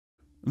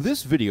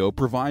This video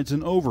provides an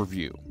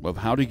overview of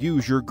how to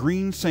use your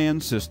Green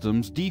Sand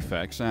Systems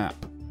Defects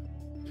app.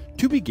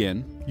 To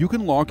begin, you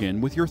can log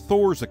in with your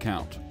THORS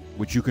account,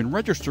 which you can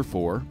register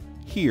for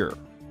here.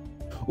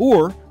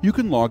 Or you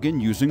can log in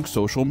using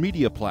social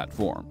media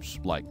platforms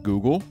like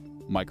Google,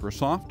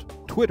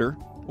 Microsoft, Twitter,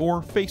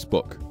 or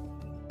Facebook.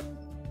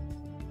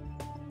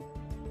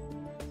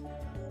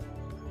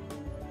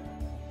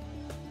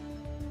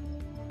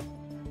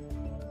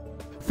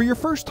 For your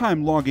first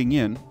time logging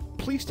in,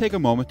 please take a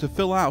moment to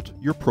fill out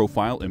your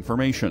profile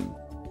information.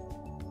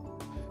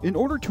 In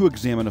order to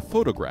examine a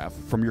photograph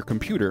from your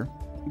computer,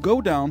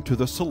 go down to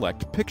the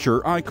Select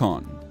Picture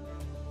icon.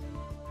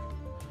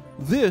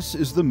 This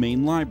is the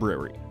main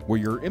library, where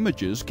your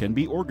images can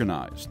be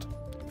organized.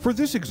 For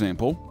this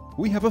example,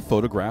 we have a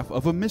photograph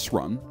of a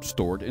misrun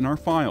stored in our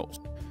files.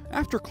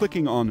 After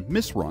clicking on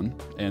Misrun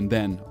and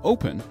then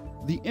Open,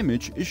 the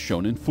image is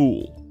shown in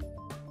full.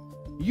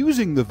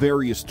 Using the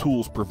various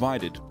tools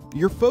provided,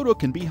 your photo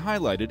can be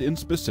highlighted in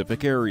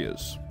specific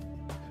areas.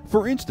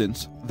 For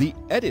instance, the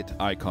Edit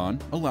icon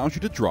allows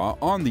you to draw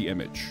on the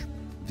image.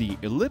 The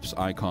Ellipse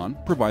icon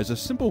provides a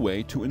simple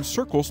way to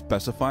encircle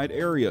specified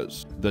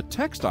areas. The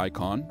Text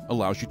icon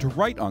allows you to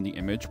write on the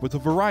image with a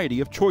variety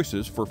of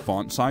choices for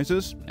font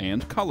sizes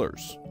and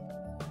colors.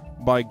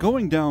 By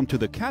going down to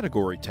the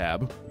Category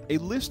tab, a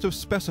list of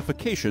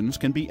specifications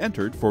can be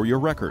entered for your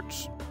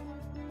records.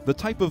 The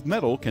type of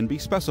metal can be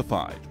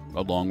specified,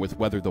 along with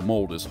whether the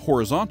mold is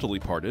horizontally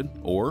parted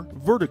or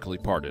vertically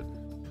parted,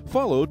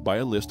 followed by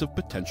a list of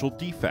potential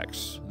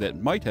defects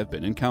that might have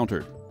been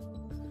encountered.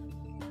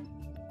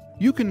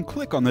 You can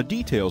click on the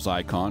Details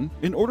icon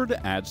in order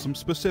to add some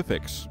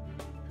specifics.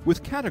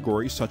 With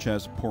categories such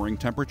as pouring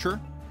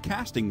temperature,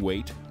 casting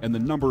weight, and the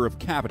number of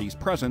cavities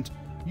present,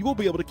 you will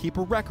be able to keep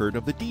a record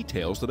of the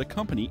details that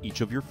accompany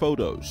each of your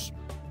photos.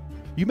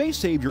 You may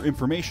save your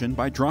information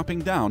by dropping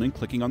down and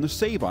clicking on the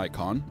Save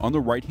icon on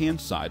the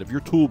right-hand side of your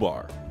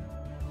toolbar.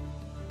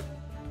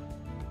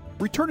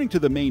 Returning to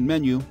the main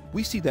menu,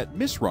 we see that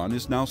Misrun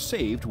is now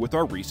saved with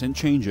our recent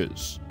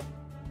changes.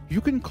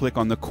 You can click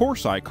on the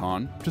Course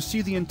icon to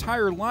see the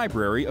entire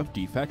library of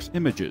defects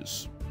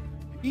images.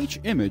 Each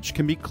image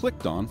can be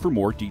clicked on for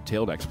more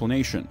detailed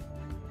explanation.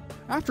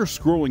 After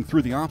scrolling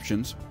through the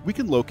options, we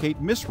can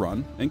locate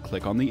Misrun and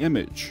click on the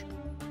image.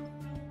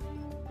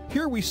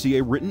 Here we see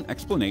a written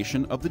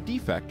explanation of the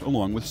defect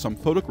along with some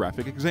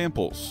photographic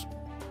examples.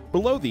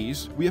 Below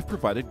these, we have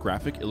provided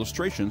graphic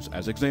illustrations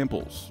as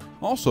examples.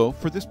 Also,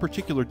 for this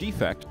particular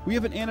defect, we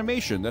have an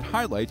animation that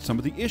highlights some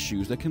of the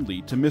issues that can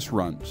lead to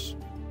misruns.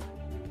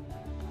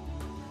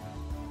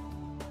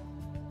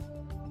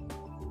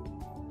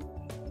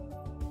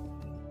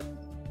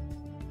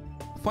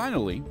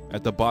 Finally,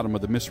 at the bottom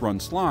of the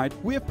misrun slide,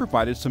 we have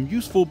provided some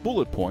useful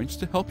bullet points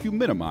to help you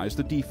minimize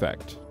the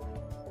defect.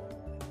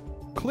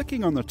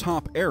 Clicking on the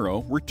top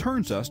arrow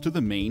returns us to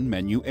the main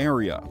menu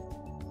area.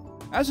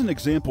 As an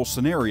example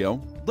scenario,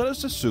 let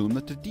us assume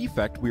that the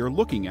defect we are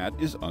looking at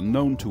is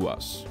unknown to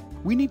us.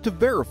 We need to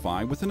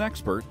verify with an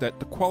expert that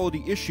the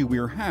quality issue we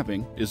are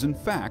having is in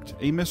fact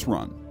a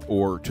misrun,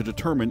 or to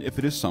determine if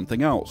it is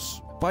something else.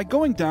 By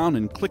going down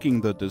and clicking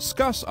the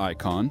Discuss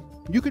icon,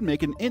 you can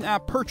make an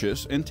in-app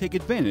purchase and take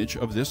advantage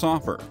of this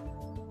offer.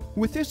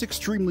 With this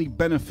extremely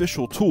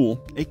beneficial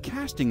tool, a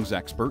castings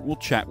expert will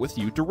chat with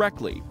you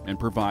directly and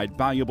provide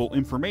valuable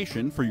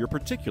information for your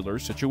particular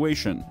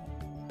situation.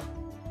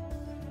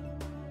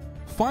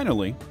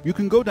 Finally, you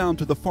can go down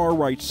to the far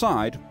right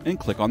side and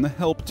click on the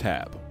Help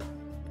tab.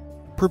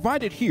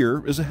 Provided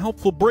here is a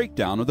helpful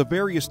breakdown of the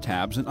various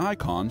tabs and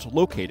icons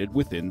located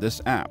within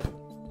this app.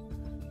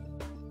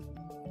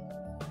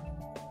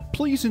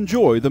 Please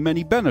enjoy the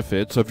many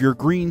benefits of your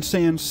Green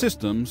Sand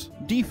Systems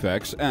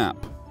Defects app.